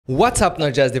What's up,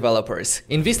 notJust developers?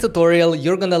 In this tutorial,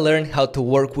 you're gonna learn how to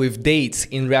work with dates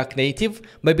in React Native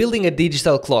by building a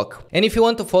digital clock. And if you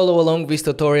want to follow along this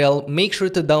tutorial, make sure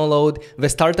to download the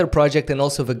starter project and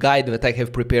also the guide that I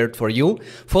have prepared for you,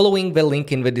 following the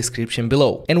link in the description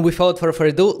below. And without further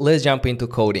ado, let's jump into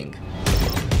coding.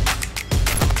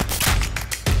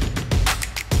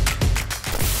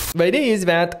 The idea is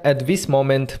that at this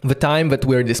moment, the time that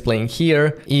we're displaying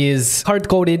here is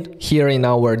hard-coded here in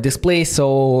our display,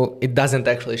 so it doesn't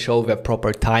actually show the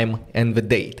proper time and the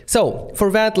date. So for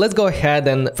that, let's go ahead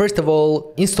and first of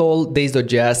all, install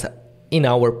day.js in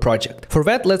our project. For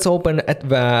that, let's open at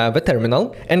the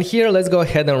terminal, and here let's go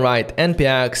ahead and write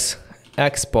npx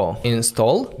expo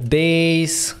install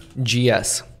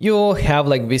days.js. You have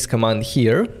like this command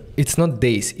here. It's not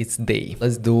days, it's day.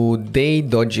 Let's do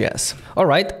day.js. All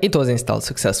right, it was installed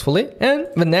successfully. And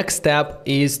the next step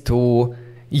is to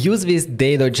use this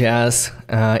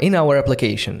day.js in our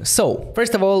application. So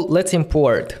first of all, let's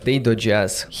import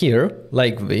day.js here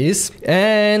like this.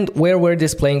 And where we're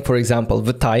displaying, for example,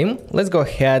 the time, let's go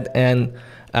ahead and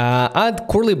add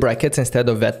curly brackets instead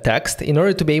of that text in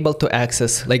order to be able to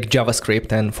access like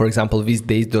JavaScript and, for example, this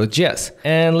days.js.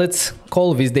 And let's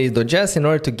call this days.js in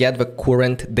order to get the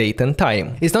current date and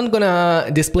time. It's not gonna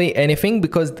display anything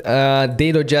because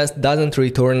day.js doesn't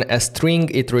return a string,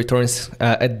 it returns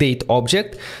a date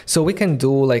object. So we can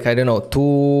do like, I don't know,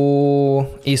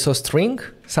 to isostring,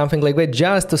 something like that,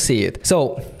 just to see it.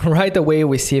 So right away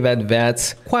we see that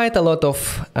that's quite a lot of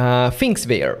things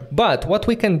there. But what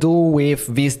we can do with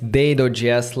this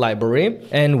day.js library,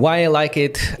 and why I like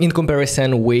it in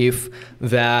comparison with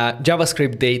the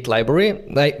JavaScript date library,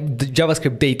 like the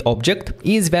JavaScript date object,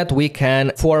 is that we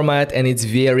can format, and it's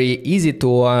very easy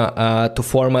to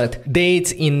format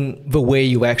dates in the way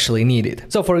you actually need it.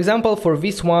 So for example, for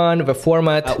this one, the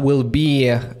format will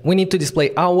be, we need to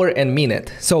display hour and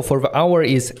minute. So for the hour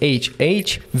is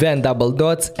HH, then double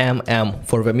dots, MM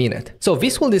for the minute. So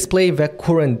this will display the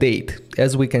current date.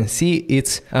 As we can see,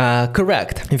 it's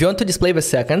correct. If you want to display the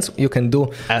seconds, you can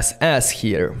do SS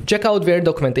here. Check out their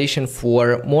documentation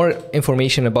for more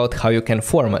information about how you can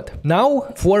format.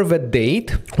 Now, for the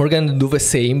date, we're going to do the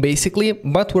same basically,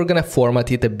 but we're going to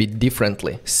format it a bit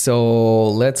differently. So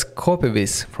let's copy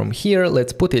this from here,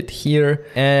 let's put it here,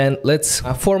 and let's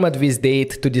format this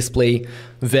date to display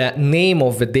the name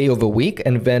of the day of the week,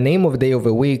 and the name of the day of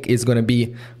the week is going to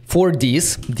be for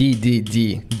this,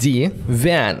 D,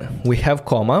 then we have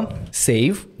comma,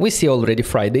 save, we see already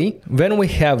Friday, then we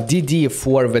have DD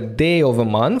for the day of a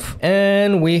month,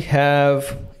 and we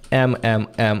have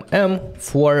MMMM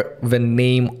for the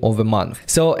name of a month.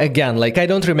 So again, like I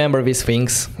don't remember these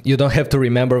things, you don't have to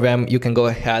remember them, you can go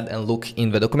ahead and look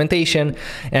in the documentation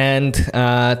and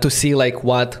to see like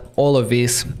what all of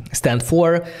these stand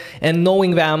for, and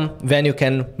knowing them, then you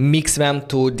can mix them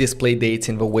to display dates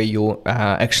in the way you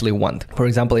actually want. For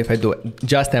example, if I do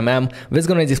just MM, that's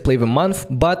gonna display the month,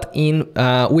 but in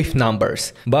with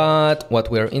numbers. But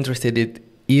what we're interested in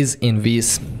is in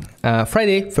this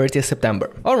Friday, 30th September.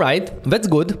 All right, that's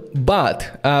good,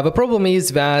 but the problem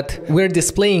is that we're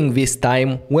displaying this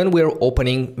time when we're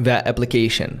opening the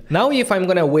application. Now, if I'm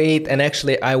gonna wait, and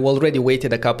actually I already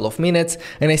waited a couple of minutes,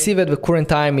 and I see that the current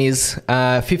time is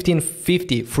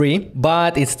 15:53,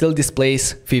 but it still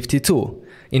displays 52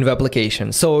 in the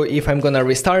application. So if I'm gonna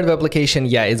restart the application,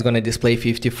 yeah, it's gonna display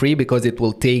 53 because it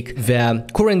will take the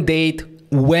current date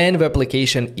when the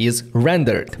application is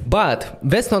rendered. But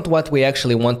that's not what we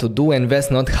actually want to do, and that's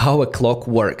not how a clock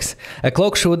works. A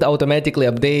clock should automatically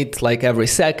update like every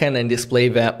second and display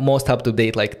the most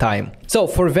up-to-date like time. So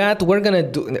for that, we're gonna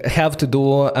have to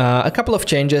do a couple of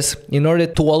changes in order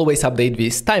to always update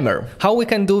this timer. How we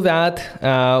can do that?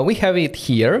 We have it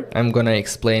here. I'm gonna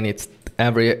explain it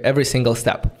every single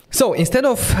step. So instead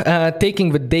of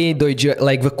taking the date,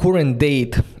 like the current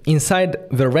date inside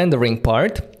the rendering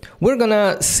part, we're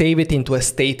gonna save it into a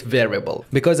state variable,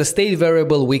 because a state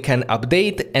variable we can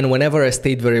update, and whenever a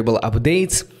state variable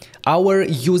updates, our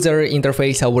user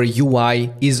interface, our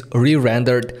UI is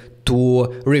re-rendered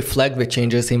to reflect the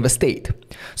changes in the state.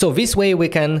 So this way we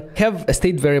can have a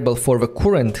state variable for the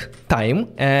current time,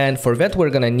 and for that we're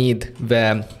gonna need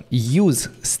the use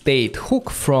state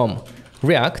hook from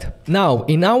React. Now,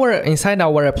 inside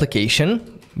our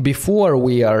application, before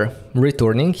we are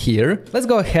returning here, let's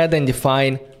go ahead and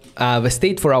define the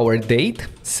state for our date,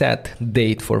 set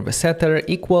date for the setter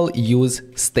equal use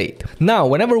state. Now,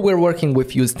 whenever we're working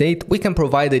with use state, we can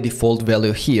provide a default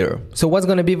value here. So what's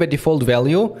going to be the default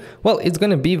value? Well, it's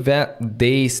going to be the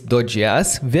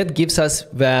days.js that gives us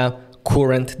the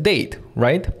current date,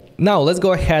 right? Now let's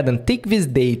go ahead and take this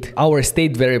date, our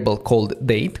state variable called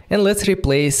date, and let's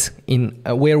replace in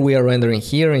where we are rendering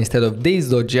here, instead of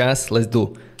days.js, let's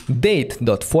do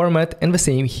date.format, and the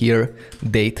same here,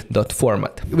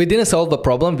 date.format. We didn't solve the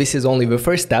problem, this is only the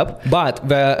first step, but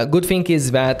the good thing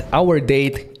is that our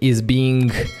date is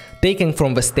being taken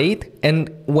from the state, and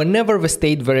whenever the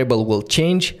state variable will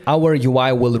change, our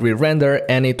UI will re-render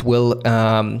and it will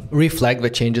reflect the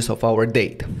changes of our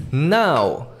date.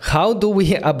 Now, how do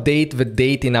we update the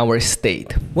date in our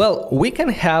state? Well, we can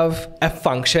have a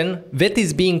function that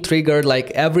is being triggered like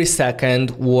every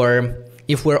second, or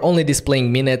if we're only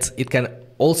displaying minutes, it can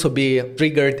also be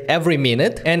triggered every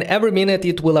minute, and every minute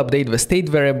it will update the state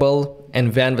variable,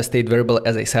 and then the state variable,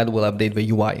 as I said, will update the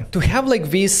UI. To have like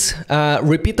this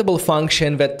repeatable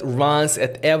function that runs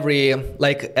at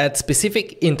at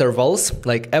specific intervals,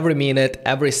 like every minute,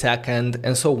 every second,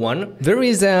 and so on, there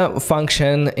is a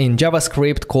function in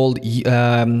JavaScript called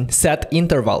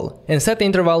setInterval, and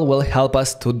setInterval will help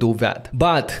us to do that.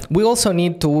 But we also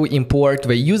need to import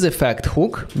the useEffect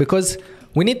hook, because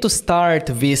we need to start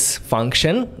this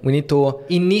function, we need to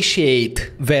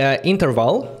initiate the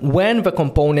interval when the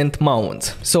component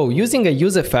mounts. So using a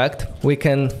useEffect, we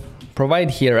can provide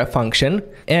here a function,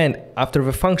 and after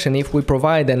the function, if we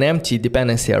provide an empty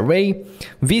dependency array,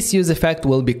 this useEffect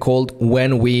will be called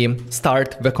when we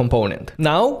start the component.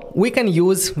 Now we can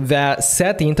use the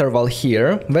setInterval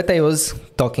here that I was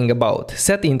talking about.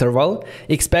 setInterval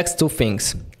expects two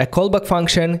things: a callback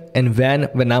function and then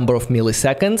the number of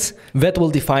milliseconds that will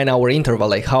define our interval,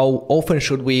 like how often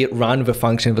should we run the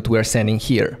function that we are sending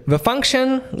here. The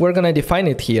function, we're gonna define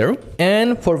it here,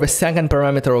 and for the second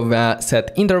parameter of the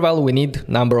setInterval, we need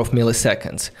number of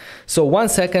milliseconds. So 1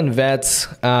 second, that's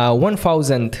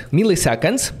 1000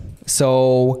 milliseconds.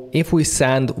 So if we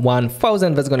send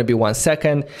 1000, that's going to be 1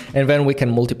 second, and then we can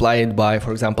multiply it by,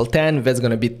 for example, 10, that's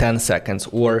going to be 10 seconds,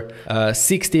 or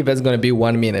 60, that's going to be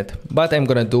 1 minute. But I'm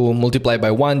going to do multiply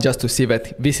by 1 just to see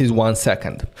that this is 1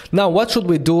 second. Now, what should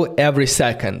we do every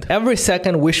second? Every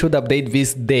second, we should update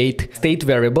this date state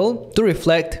variable to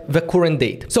reflect the current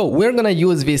date. So we're going to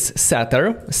use this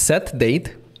setter, set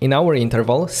date, in our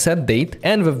interval, set date,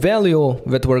 and the value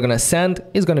that we're gonna send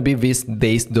is gonna be this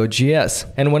days.js.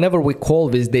 And whenever we call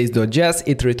this days.js,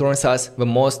 it returns us the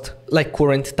most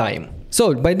current time.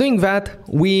 So by doing that,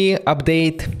 we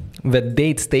update the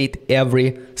date state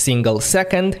every single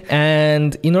second,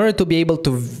 and in order to be able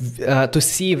to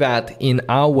see that in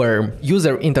our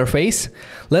user interface,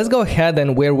 let's go ahead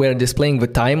and where we're displaying the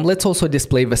time, let's also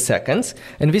display the seconds,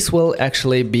 and this will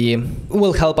actually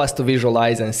will help us to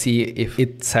visualize and see if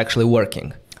it's actually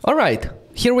working. All right.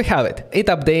 Here we have it. It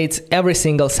updates every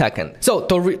single second. So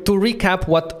to recap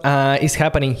what is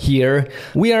happening here,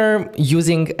 we are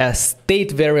using a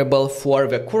state variable for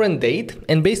the current date,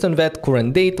 and based on that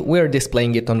current date, we're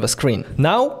displaying it on the screen.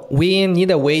 Now we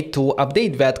need a way to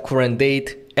update that current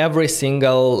date every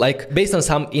single, based on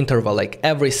some interval, like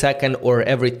every second or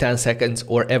every 10 seconds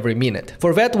or every minute.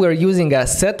 For that, we're using a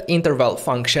setInterval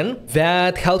function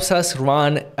that helps us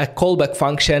run a callback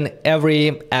function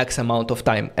every X amount of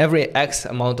time, every X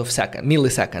amount of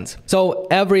milliseconds. So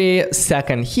every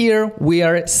second here, we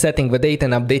are setting the date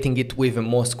and updating it with the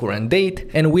most current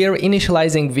date, and we are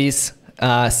initializing this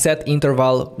set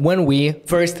interval when we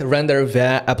first render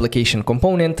the application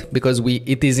component, because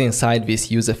it is inside this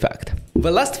useEffect.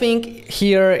 The last thing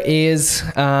here is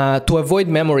to avoid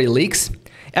memory leaks.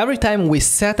 Every time we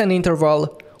set an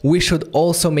interval, we should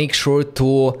also make sure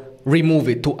to remove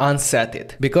it, to unset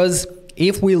it, because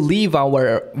if we leave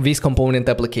this component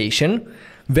application,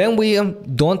 then we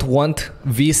don't want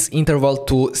this interval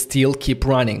to still keep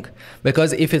running,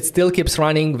 because if it still keeps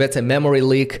running, that's a memory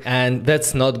leak, and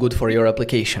that's not good for your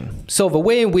application. So the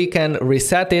way we can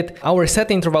reset it, our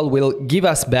set interval will give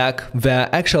us back the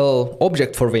actual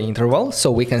object for the interval.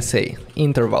 So we can say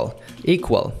interval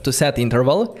equal to set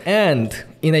interval, and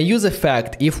in a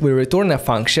useEffect, if we return a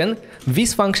function,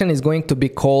 this function is going to be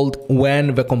called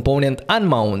when the component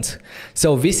unmounts.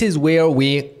 So this is where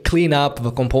we clean up the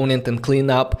component and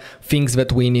clean up things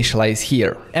that we initialize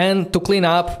here. And to clean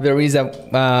up, there is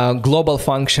a global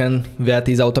function that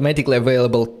is automatically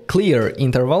available, clear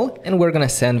interval, and we're gonna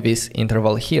send this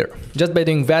interval here. Just by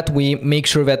doing that, we make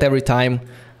sure that every time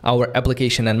our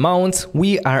application unmounts,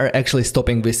 we are actually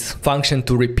stopping this function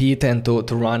to repeat and to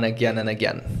run again and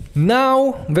again.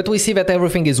 Now that we see that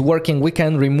everything is working, we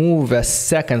can remove the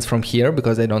seconds from here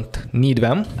because I don't need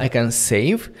them. I can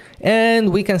save,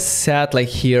 and we can set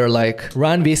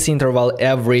run this interval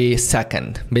every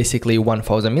second, basically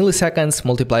 1000 milliseconds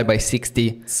multiplied by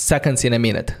 60 seconds in a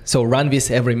minute. So run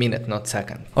this every minute, not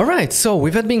second. All right, so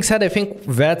with that being said, I think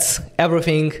that's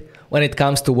everything when it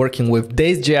comes to working with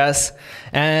day.js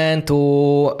and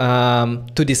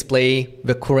to display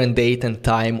the current date and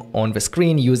time on the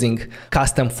screen using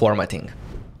custom formatting.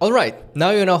 Alright,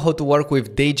 now you know how to work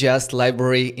with day.js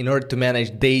library in order to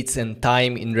manage dates and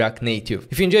time in React Native.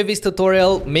 If you enjoyed this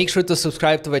tutorial, make sure to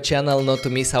subscribe to the channel not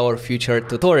to miss our future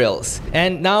tutorials.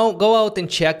 And now go out and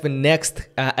check the next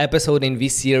episode in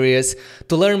this series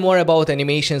to learn more about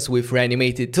animations with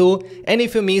Reanimated 2. And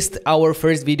if you missed our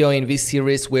first video in this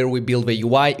series where we build the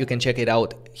UI, you can check it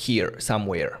out here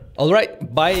somewhere.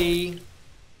 Alright, bye!